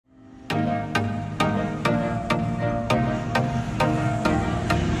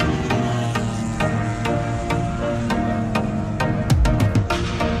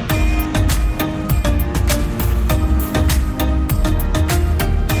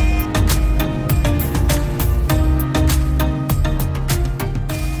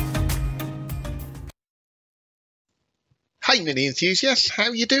Hey Mini enthusiasts,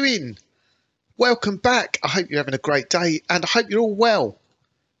 how you doing? Welcome back. I hope you're having a great day and I hope you're all well.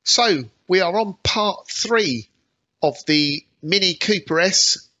 So we are on part 3 of the Mini Cooper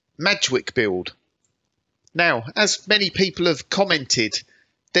S Madgwick build. Now, as many people have commented,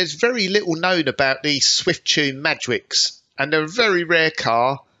 there's very little known about these Swiftune Madgwicks, and they're a very rare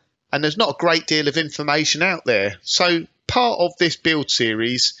car and there's not a great deal of information out there. So part of this build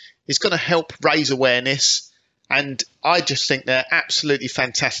series is going to help raise awareness, and I just think they're absolutely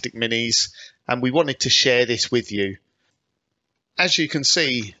fantastic minis and we wanted to share this with you. As you can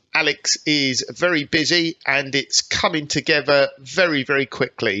see, Alex is very busy and it's coming together very, very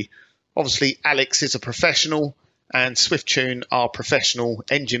quickly. Obviously, Alex is a professional and Swiftune are professional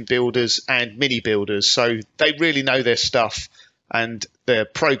engine builders and mini builders, so they really know their stuff and their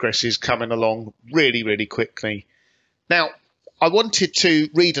progress is coming along really, really quickly. Now, I wanted to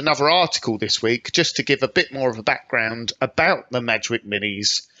read another article this week just to give a bit more of a background about the Madgwick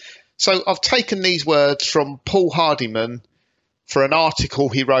minis. So I've taken these words from Paul Hardiman for an article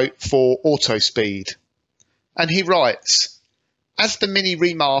he wrote for Autospeed. And he writes, as the Mini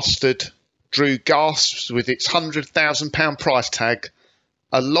Remastered drew gasps with its £100,000 price tag,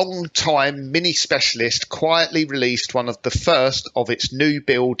 a long-time Mini specialist quietly released one of the first of its new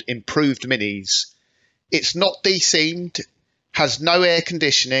build improved minis. It's not deseamed, has no air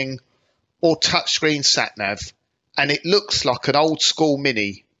conditioning or touchscreen sat-nav, and it looks like an old school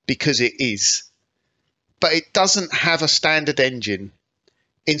Mini because it is. But it doesn't have a standard engine.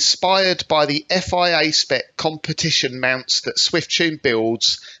 Inspired by the FIA spec competition mounts that Swiftune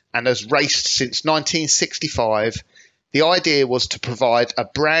builds and has raced since 1965, the idea was to provide a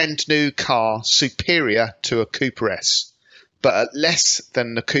brand new car superior to a Cooper S, but at less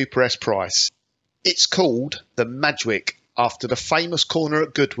than the Cooper S price. It's called the Madgwick, after the famous corner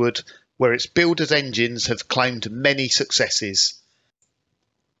at Goodwood where its builders' engines have claimed many successes.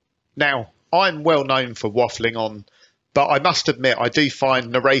 Now, I'm well known for waffling on, but I must admit I do find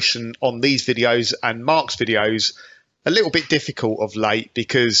narration on these videos and Mark's videos a little bit difficult of late,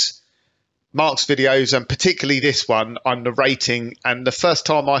 because Mark's videos, and particularly this one, I'm narrating and the first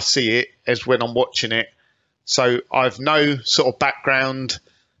time I see it is when I'm watching it. So I've no sort of background.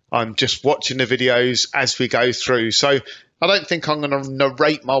 I'm just watching the videos as we go through. So I don't think I'm going to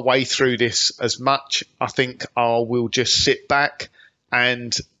narrate my way through this as much. I think I will just sit back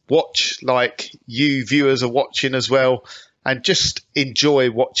and watch like you viewers are watching as well, and just enjoy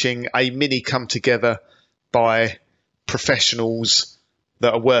watching a Mini come together by professionals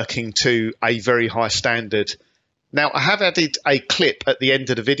that are working to a very high standard. Now, I have added a clip at the end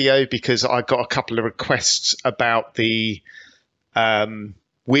of the video because I got a couple of requests about the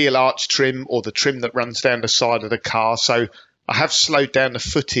wheel arch trim, or the trim that runs down the side of the car. So I have slowed down the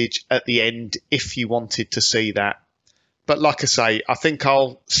footage at the end if you wanted to see that. But like I say, I think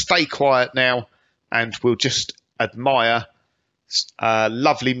I'll stay quiet now and we'll just admire a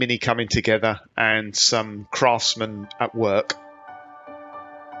lovely Mini coming together and some craftsmen at work.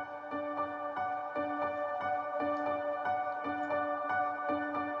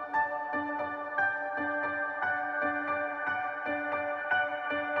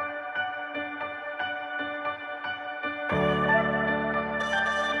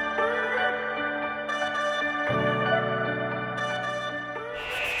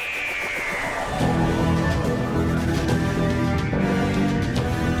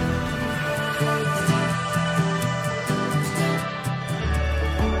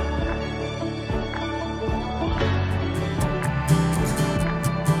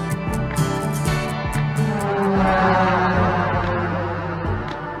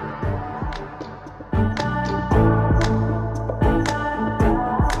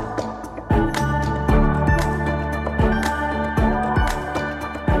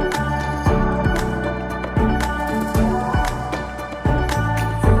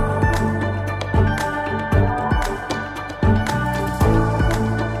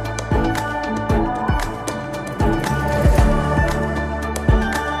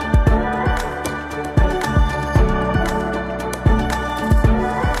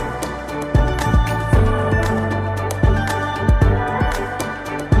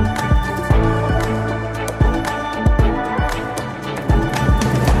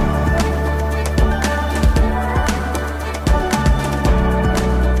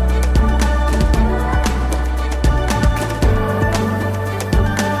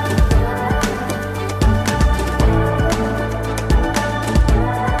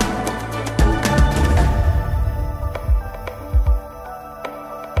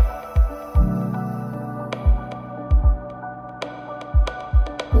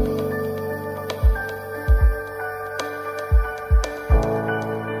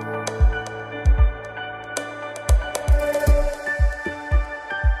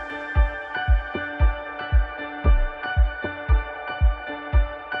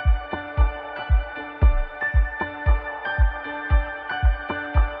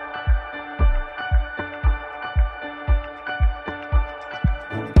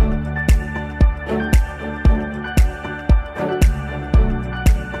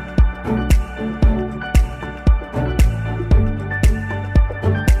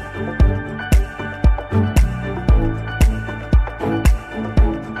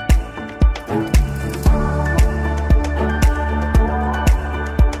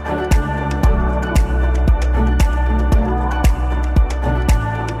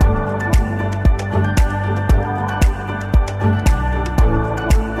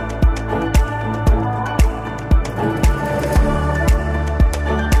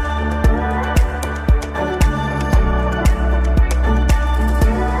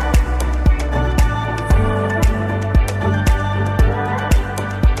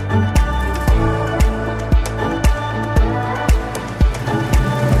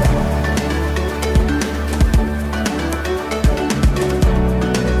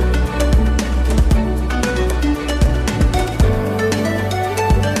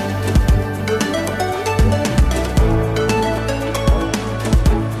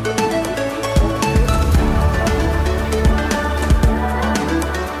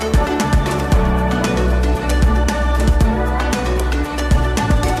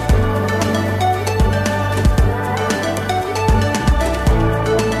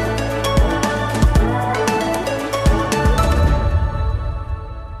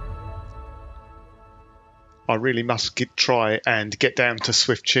 I really must try and get down to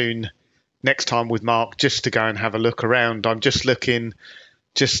Swiftune next time with Mark just to go and have a look around. I'm just looking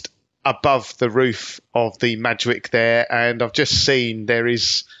just above the roof of the Madgwick there, and I've just seen there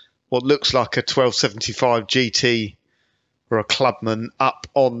is what looks like a 1275 GT or a Clubman up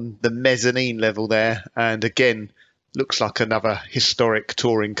on the mezzanine level there, and again looks like another historic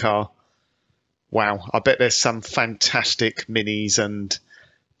touring car. Wow, I bet there's some fantastic minis and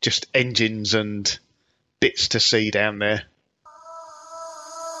just engines and bits to see down there.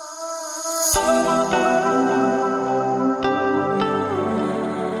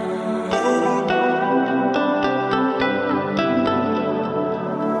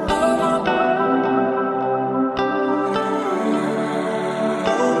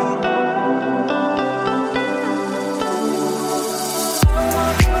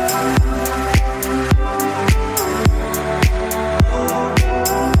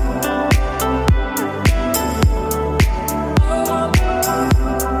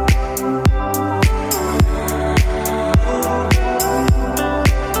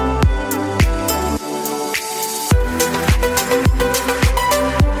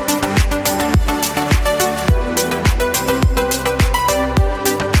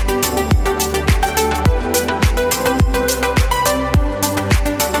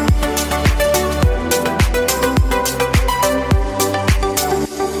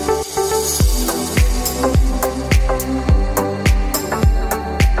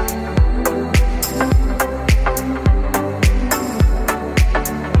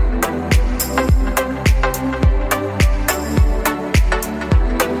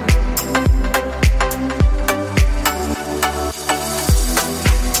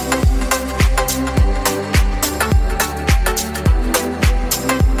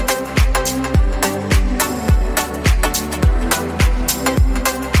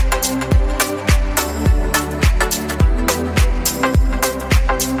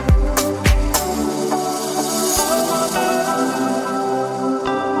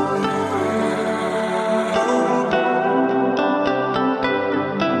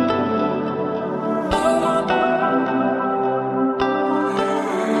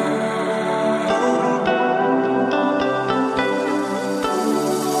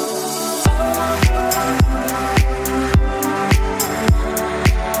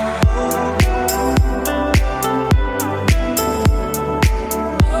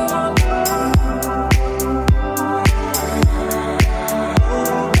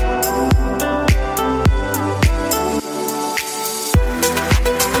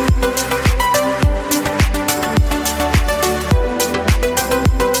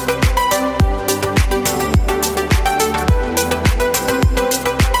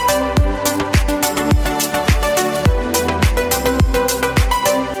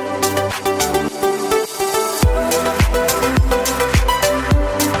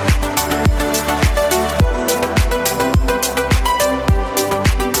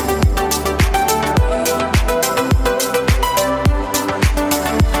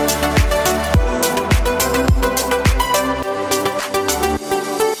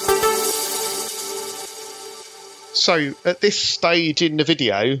 So at this stage in the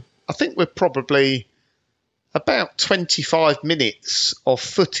video, I think we're probably about 25 minutes of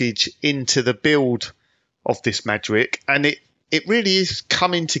footage into the build of this Madgwick, and it really is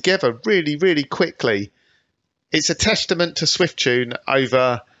coming together really quickly. It's a testament to Swiftune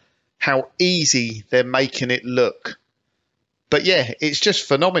over how easy they're making it look. But yeah, it's just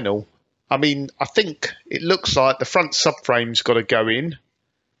phenomenal. I mean, I think it looks like the front subframe's got to go in,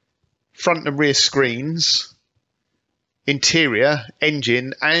 front and rear screens, interior,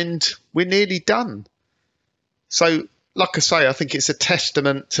 engine, and we're nearly done. So, like I say, I think it's a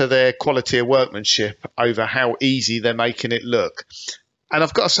testament to their quality of workmanship over how easy they're making it look. And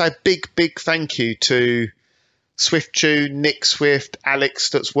I've got to say a big thank you to Swiftune, Nick Swift, Alex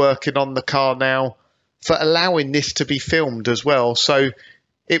that's working on the car now, for allowing this to be filmed as well. So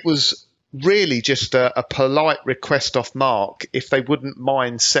it was really just a polite request off Mark if they wouldn't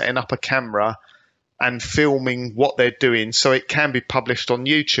mind setting up a camera and filming what they're doing so it can be published on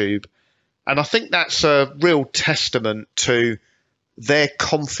YouTube. And I think that's a real testament to their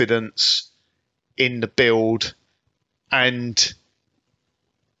confidence in the build and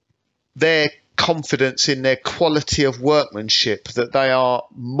their confidence in their quality of workmanship, that they are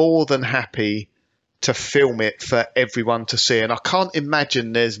more than happy to film it for everyone to see. And I can't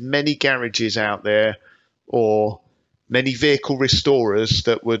imagine there's many garages out there or many vehicle restorers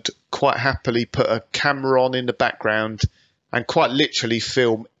that would quite happily put a camera on in the background and quite literally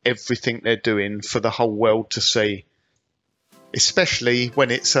film everything they're doing for the whole world to see. Especially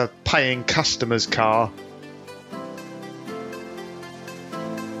when it's a paying customer's car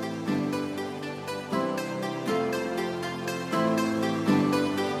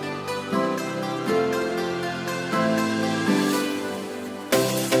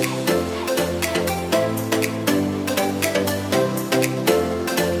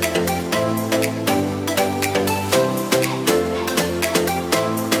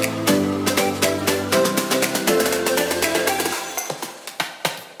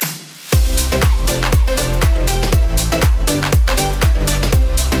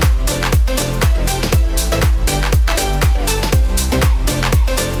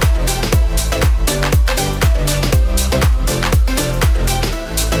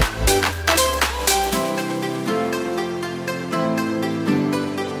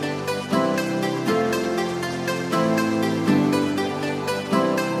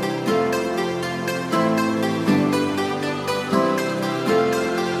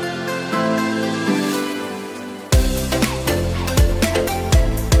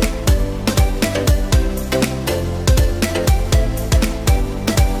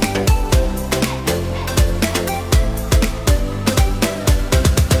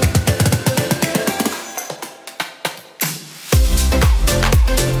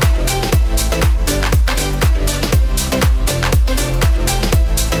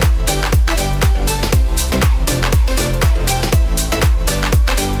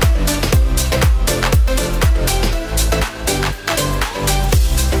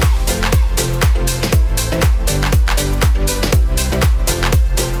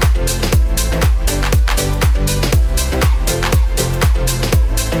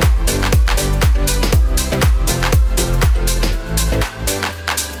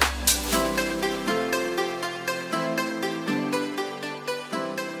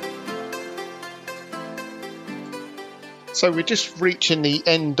So we're just reaching the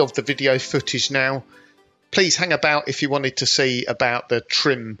end of the video footage now. Please hang about if you wanted to see about the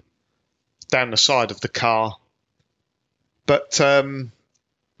trim down the side of the car. But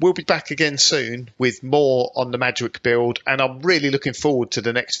we'll be back again soon with more on the Madgwick build, and I'm really looking forward to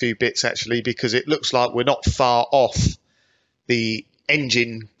the next few bits actually, because it looks like we're not far off the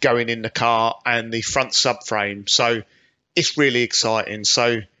engine going in the car and the front subframe. So it's really exciting.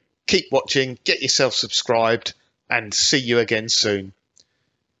 So keep watching, get yourself subscribed, and see you again soon.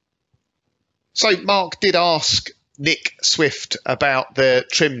 So Mark did ask Nick Swift about the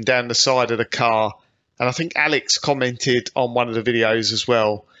trim down the side of the car, and I think Alex commented on one of the videos as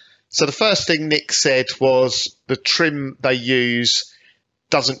well. So the first thing Nick said was the trim they use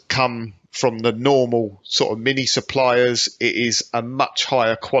doesn't come from the normal sort of Mini suppliers. It is a much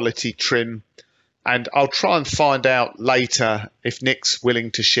higher quality trim, and I'll try and find out later if Nick's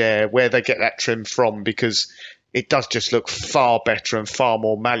willing to share where they get that trim from, because it does just look far better and far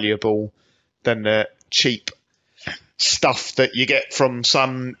more malleable than the cheap stuff that you get from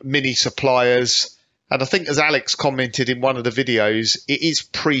some Mini suppliers. And I think, as Alex commented in one of the videos, it is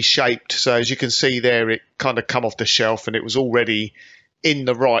pre-shaped. So as you can see there, it kind of come off the shelf and it was already in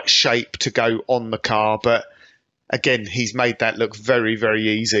the right shape to go on the car. But again, he's made that look very, very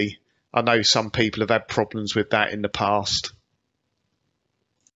easy. I know some people have had problems with that in the past.